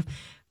sorts of,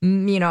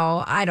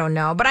 I don't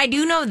know. But I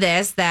do know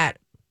this, that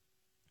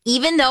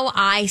even though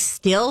I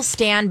still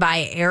stand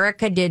by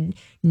Erica did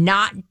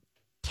not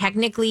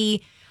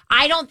technically,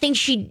 I don't think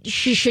she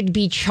should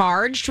be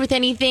charged with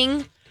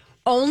anything.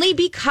 Only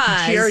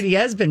because she already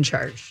has been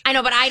charged. I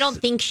know, but I don't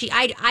think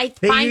I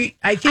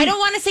don't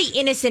want to say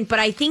innocent, but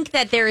I think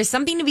that there is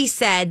something to be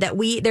said that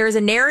there is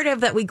a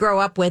narrative that we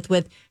grow up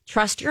with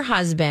trust your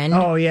husband.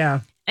 Oh yeah.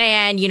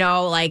 And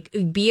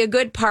be a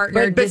good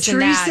partner. But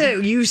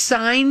Teresa, you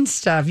sign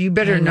stuff. You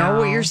better know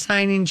what you're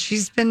signing.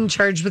 She's been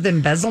charged with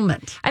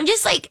embezzlement. I'm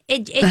just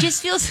it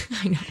just feels.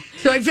 I know.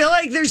 So I feel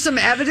like there's some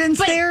evidence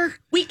there.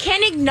 We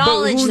can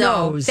acknowledge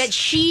though that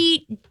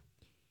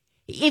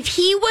if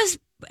he was.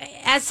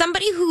 As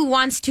somebody who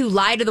wants to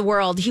lie to the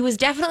world, he was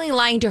definitely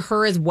lying to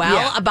her as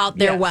well about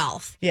their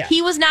wealth. Yeah.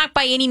 He was not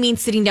by any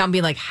means sitting down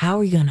being like, how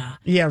are you going to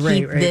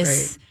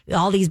keep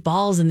all these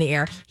balls in the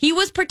air? He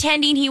was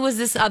pretending he was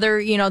this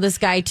other, this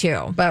guy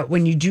too. But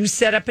when you do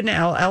set up an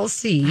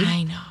LLC.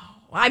 I know.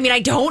 I mean, I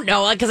don't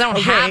know because I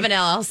don't have an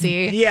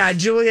LLC. Yeah,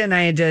 Julia and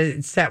I had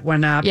to set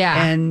one up.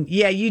 Yeah. And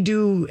you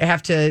do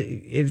have to,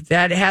 if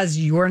that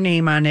has your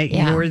name on it,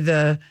 you're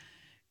the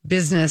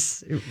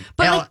business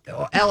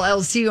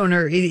LLC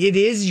owner, it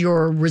is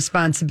your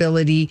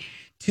responsibility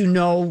to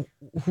know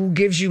who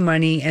gives you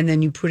money, and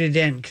then you put it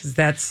in, because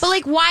that's.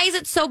 But why is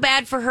it so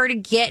bad for her to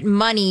get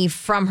money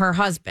from her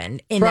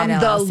husband from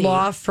that LLC? The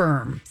law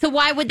firm? So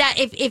why would that?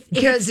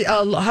 Because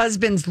a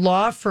husband's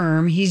law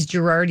firm, he's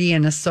Girardi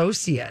and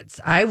Associates.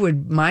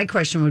 My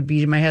question would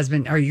be to my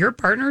husband: are your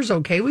partners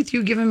okay with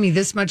you giving me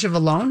this much of a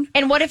loan?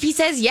 And what if he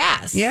says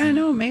yes? Yeah, I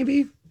know,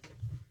 maybe.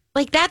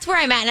 That's where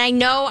I'm at. And I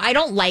know I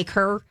don't like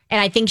her, and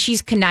I think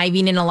she's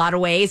conniving in a lot of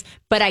ways,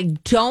 but I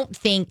don't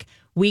think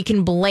we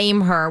can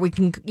blame her. We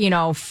can,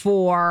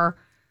 for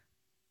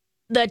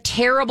the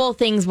terrible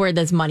things where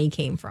this money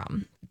came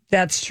from.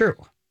 That's true.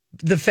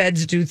 The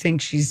feds do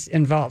think she's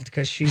involved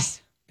because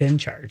she's been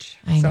charged.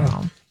 I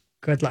know.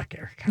 Good luck,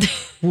 Erica.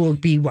 We'll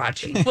be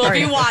watching. We'll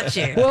be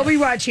watching.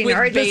 All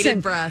right,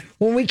 listen. Breath.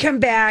 When we come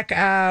back,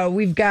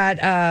 we've got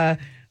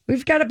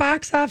a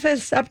box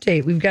office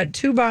update. We've got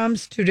 2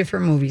 bombs, 2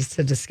 different movies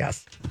to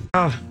discuss.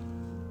 Oh,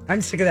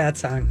 I'm sick of that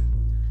song.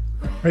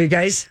 Are you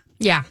guys?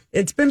 Yeah.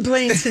 It's been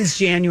playing since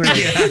January.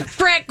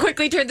 Brett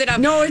quickly turned it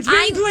up. No, it's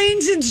been playing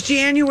since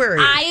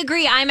January. I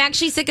agree. I'm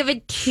actually sick of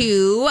it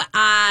too.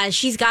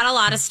 She's got a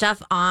lot of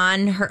stuff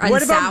on her.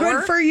 What about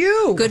Good For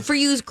You? Good For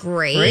You is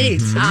great.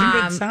 Great. Such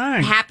a good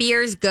song.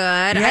 Happier's good.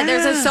 Yeah.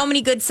 There's so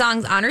many good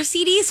songs on her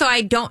CD. So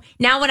I don't.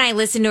 Now when I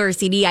listen to her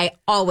CD, I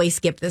always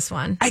skip this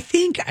one. I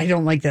think I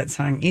don't like that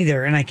song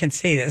either. And I can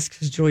say this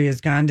because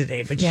Julia's gone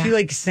today. But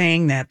she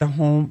sang that the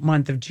whole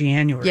month of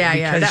January.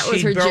 Yeah. That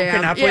was her jam. She'd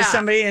broken up with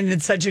somebody, and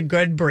it's such a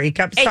good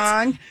breakup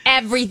song.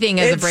 Everything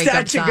is a breakup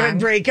song. It's such a good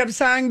breakup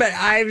song, but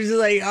I was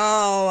like,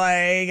 oh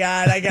my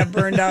God, I got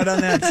burned out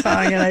on that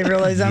song, and I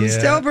realized I'm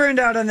still burned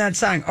out on that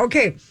song.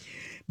 Okay,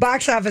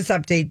 box office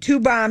update. 2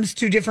 bombs,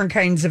 2 different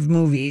kinds of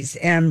movies.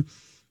 And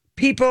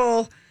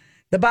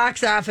the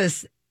box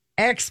office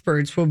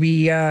experts will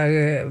be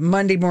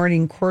Monday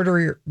morning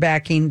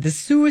quarterbacking the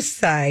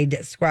Suicide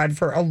Squad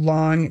for a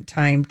long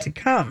time to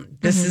come.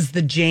 This is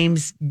the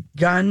James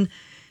Gunn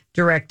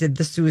directed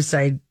The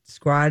Suicide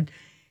Squad.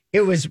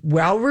 It was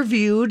well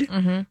reviewed.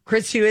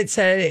 Chris Hewitt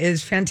said it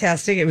is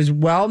fantastic. It was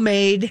well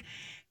made,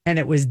 and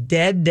it was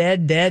dead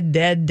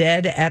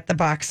at the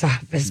box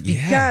office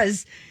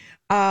because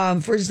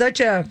for such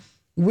a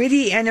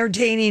witty,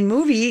 entertaining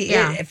movie,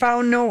 it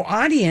found no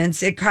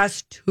audience. It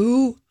cost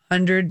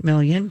 $200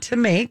 million to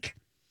make,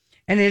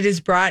 and it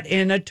has brought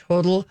in a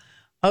total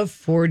of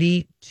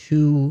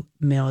 $42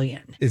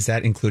 million. Is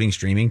that including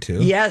streaming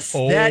too? Yes,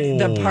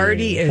 the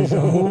party is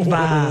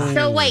over.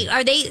 So wait,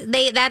 are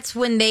they? That's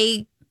when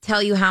they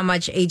tell you how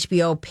much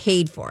HBO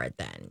paid for it.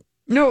 Then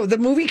no, the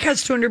movie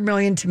cost $200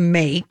 million to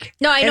make.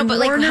 No, I know, but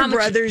Warner like how much?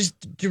 Brothers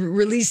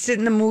released it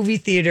in the movie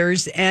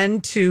theaters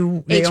and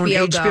they own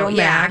HBO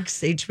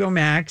Max, HBO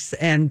Max,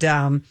 and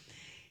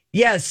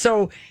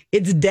so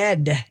it's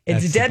dead.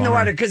 It's dead in the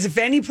water because if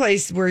any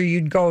place where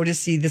you'd go to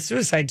see the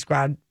Suicide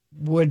Squad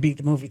would be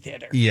the movie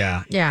theater.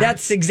 Yeah.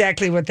 That's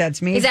exactly what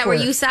that's mean. Is that where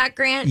you saw it,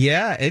 Grant?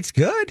 Yeah, it's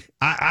good.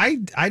 I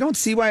don't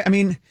see why. I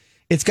mean,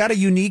 it's got a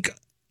unique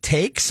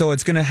take, so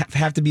it's going to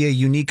have to be a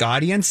unique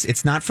audience.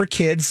 It's not for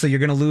kids, so you're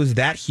going to lose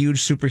that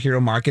huge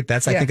superhero market.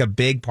 That's, I think, a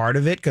big part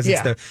of it because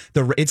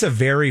it's a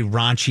very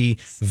raunchy,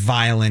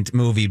 violent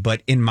movie.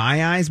 But in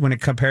my eyes, when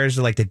it compares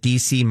to like the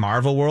DC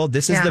Marvel world,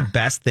 this is the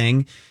best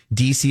thing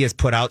DC has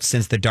put out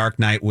since The Dark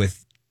Knight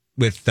with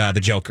the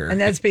Joker.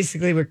 And that's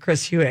basically what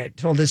Chris Hewitt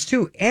told us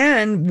too.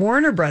 And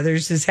Warner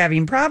Brothers is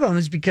having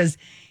problems because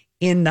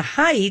in The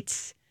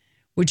Heights,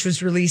 which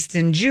was released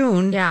in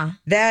June,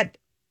 that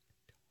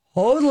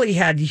totally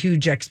had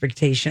huge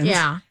expectations.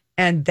 Yeah.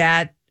 And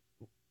that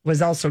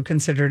was also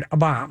considered a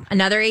bomb.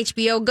 Another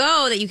HBO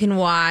Go that you can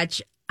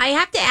watch. I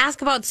have to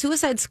ask about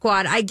Suicide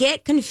Squad. I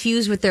get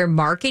confused with their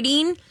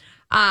marketing.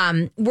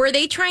 Were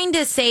they trying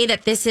to say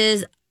that this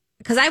is...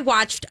 Because I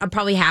watched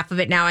probably half of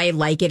it now. I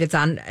like it. It's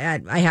on.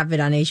 I have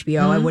it on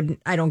HBO.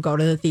 I don't go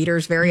to the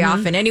theaters very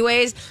often,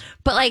 anyways.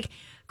 But like,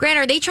 Grant,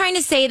 are they trying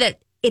to say that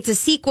it's a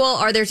sequel,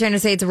 or are they trying to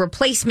say it's a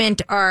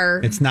replacement?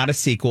 Or it's not a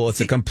sequel.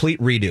 It's a complete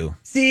redo.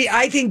 See,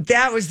 I think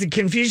that was the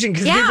confusion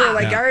because people were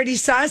like, I already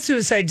saw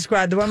Suicide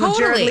Squad, the one with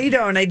Jared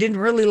Leto, and I didn't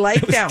really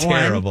like that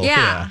terrible. one.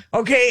 Yeah.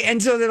 Okay,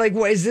 and so they're like,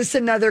 "Well, is this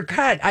another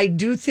cut?" I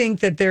do think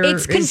that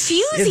it's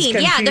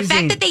confusing. Yeah, the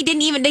fact that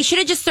they should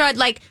have just thrown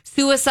like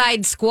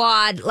Suicide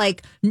Squad,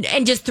 like,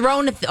 and just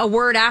thrown a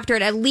word after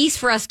it, at least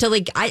for us to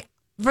like.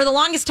 For the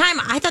longest time,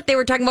 I thought they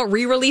were talking about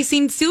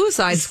re-releasing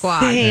Suicide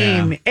Squad.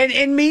 Same. Yeah.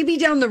 And maybe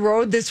down the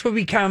road, this will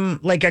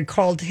become like a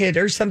cult hit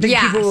or something.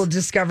 Yes. People will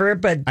discover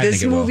it. But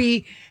this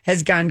movie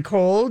has gone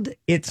cold.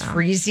 It's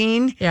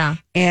freezing. Yeah.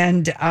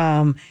 And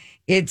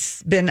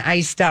it's been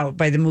iced out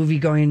by the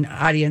movie-going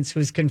audience who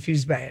was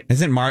confused by it.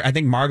 I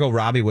think Margot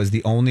Robbie was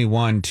the only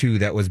one, too,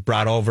 that was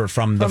brought over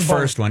from the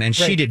first one. And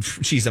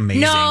she's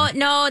amazing.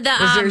 No,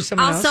 was there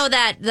someone also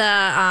else?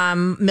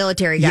 the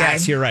military guy.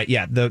 Yes, you're right.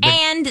 Yeah.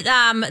 And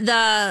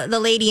the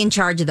lady in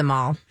charge of them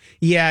all.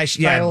 Yeah.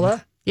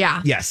 Viola?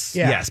 Yeah.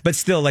 Yes. But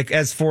still, like,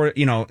 as for,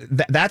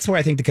 that's where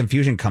I think the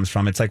confusion comes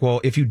from. It's like, well,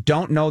 if you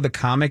don't know the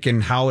comic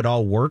and how it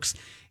all works,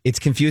 it's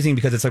confusing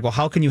because it's like, well,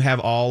 how can you have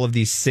all of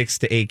these 6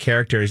 to 8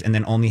 characters and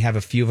then only have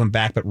a few of them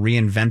back, but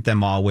reinvent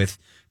them all with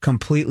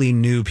completely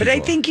new people? But I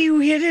think you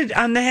hit it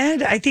on the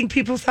head. I think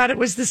people thought it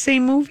was the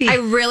same movie. I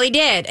really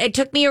did. It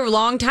took me a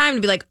long time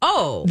to be like,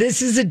 oh,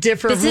 this is a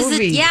different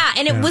movie.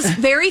 And it was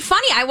very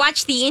funny. I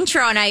watched the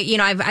intro and I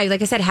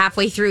like I said,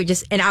 halfway through,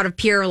 just and out of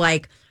pure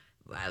like,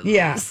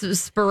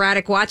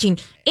 sporadic watching.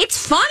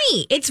 It's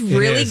funny. It's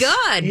really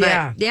good.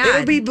 But,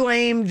 it'll be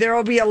blamed. There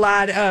will be a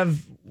lot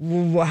of,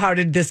 how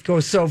did this go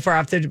so far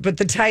off? But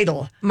the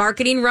title.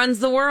 Marketing runs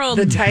the world.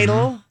 The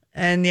title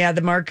and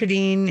the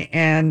marketing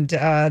and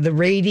the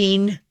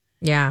rating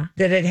that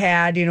it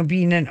had,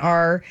 being an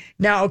R.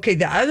 Now, okay,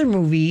 the other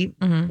movie,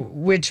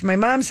 which my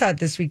mom saw it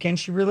this weekend,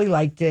 she really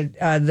liked it,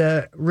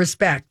 The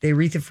Respect, the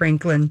Aretha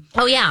Franklin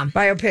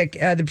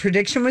biopic. The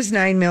prediction was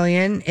 $9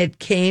 million. It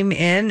came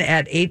in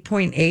at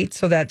 8.8,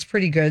 so that's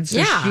pretty good.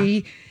 So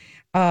she...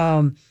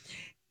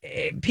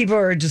 people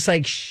are just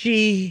like,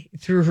 she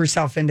threw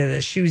herself into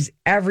this. She was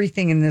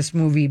everything in this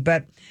movie.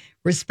 But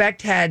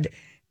Respect had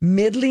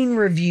middling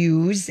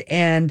reviews,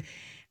 and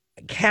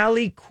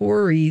Callie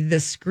Corey, the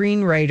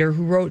screenwriter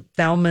who wrote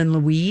Thelma and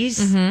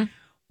Louise,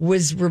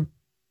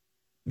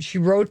 she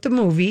wrote the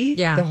movie,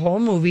 the whole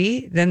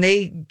movie. Then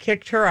they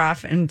kicked her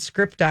off and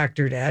script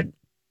doctored it.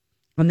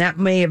 And that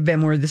may have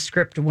been where the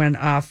script went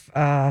off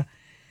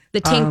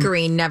The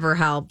tinkering never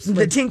helps.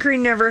 The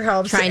tinkering never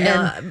helps. Trying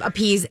to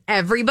appease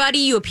everybody,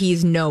 you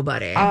appease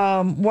nobody.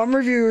 One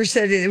reviewer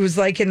said it was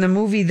like in the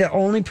movie, the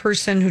only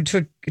person who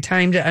took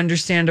time to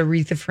understand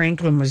Aretha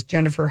Franklin was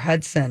Jennifer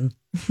Hudson.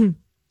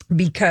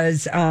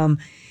 Because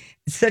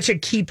such a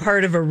key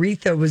part of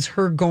Aretha was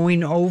her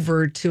going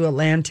over to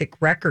Atlantic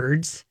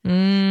Records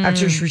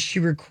after she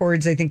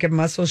records, I think, of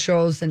Muscle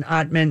Shoals and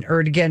Ottman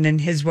Erdogan and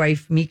his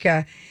wife,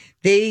 Mika.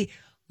 They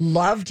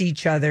loved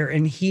each other,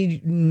 and he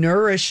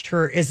nourished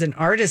her as an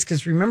artist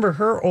because remember,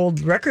 her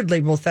old record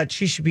label thought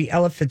she should be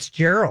Ella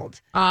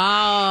Fitzgerald.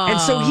 Oh. And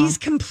so he's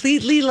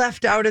completely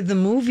left out of the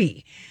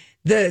movie.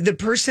 The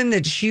person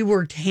that she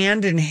worked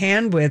hand in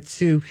hand with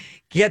to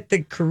get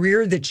the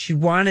career that she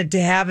wanted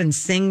to have and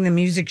sing the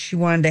music she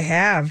wanted to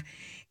have.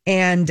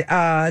 And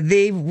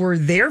they were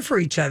there for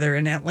each other,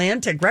 and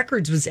Atlantic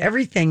Records was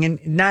everything,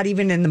 and not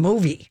even in the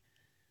movie.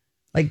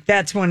 Like,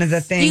 that's one of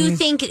the things. Do you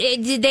think,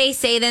 did they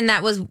say then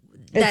that was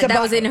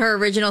in her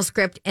original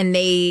script and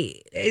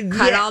they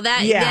cut all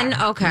that? Yeah.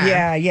 Then?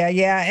 Okay.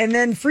 Yeah. And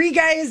then Free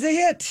Guy is a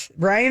hit.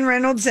 Ryan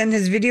Reynolds and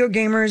his Video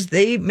Gamers,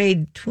 they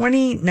made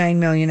 $29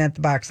 million at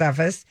the box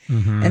office,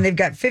 and they've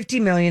got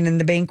 $50 million in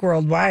the bank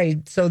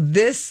worldwide. So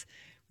this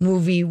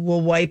movie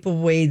will wipe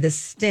away the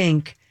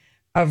stink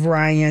of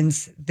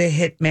Ryan's The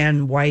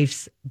Hitman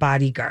Wife's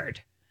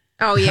Bodyguard.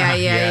 Oh, yeah.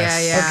 Okay.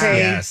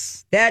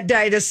 Yes. That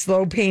died a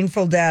slow,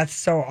 painful death.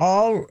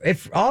 So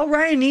if all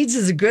Ryan needs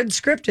is a good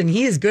script, and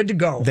he is good to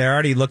go. They're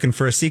already looking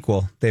for a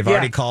sequel. They've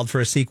already called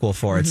for a sequel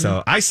for it.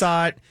 So I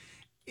saw it.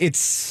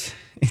 It's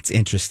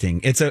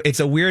interesting. It's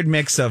a weird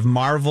mix of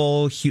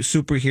Marvel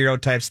superhero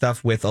type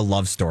stuff with a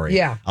love story.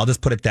 Yeah. I'll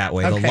just put it that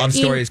way. Okay. The love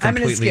story is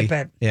completely. I'm going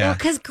to skip it. Yeah. Well,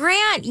 because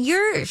Grant,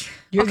 you're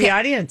the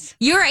audience.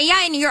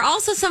 And you're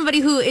also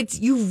somebody who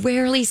you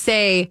rarely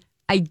say,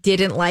 I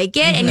didn't like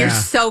it, and you're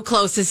so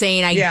close to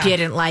saying I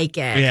didn't like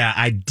it. Yeah,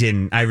 I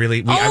didn't. I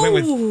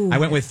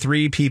went with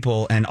 3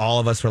 people, and all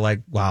of us were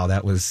like, "Wow,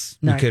 that was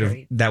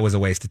that was a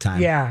waste of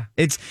time." Yeah,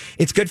 it's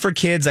good for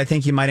kids. I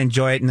think you might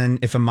enjoy it, and then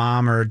if a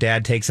mom or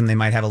dad takes them, they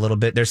might have a little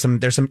bit. There's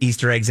some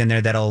Easter eggs in there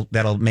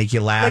that'll make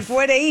you laugh. Like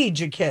what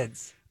age of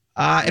kids?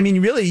 I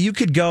mean, really, you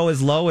could go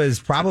as low as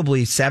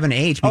probably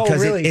 7-8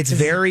 because it's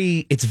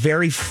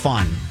very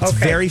fun. It's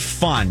very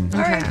fun.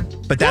 All right.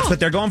 But that's what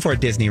they're going for at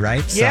Disney,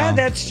 right? Yeah,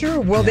 that's true.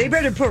 Well, they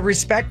better put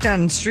respect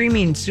on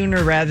streaming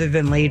sooner rather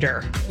than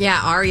later.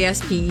 Yeah,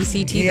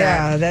 RESPECT.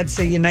 Yeah, that's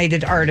a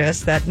United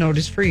Artist. That note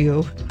is for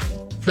you.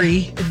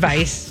 Free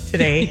advice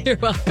today. You're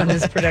welcome. On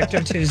this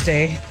Productive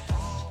Tuesday.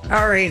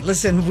 All right,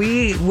 listen,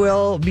 we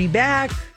will be back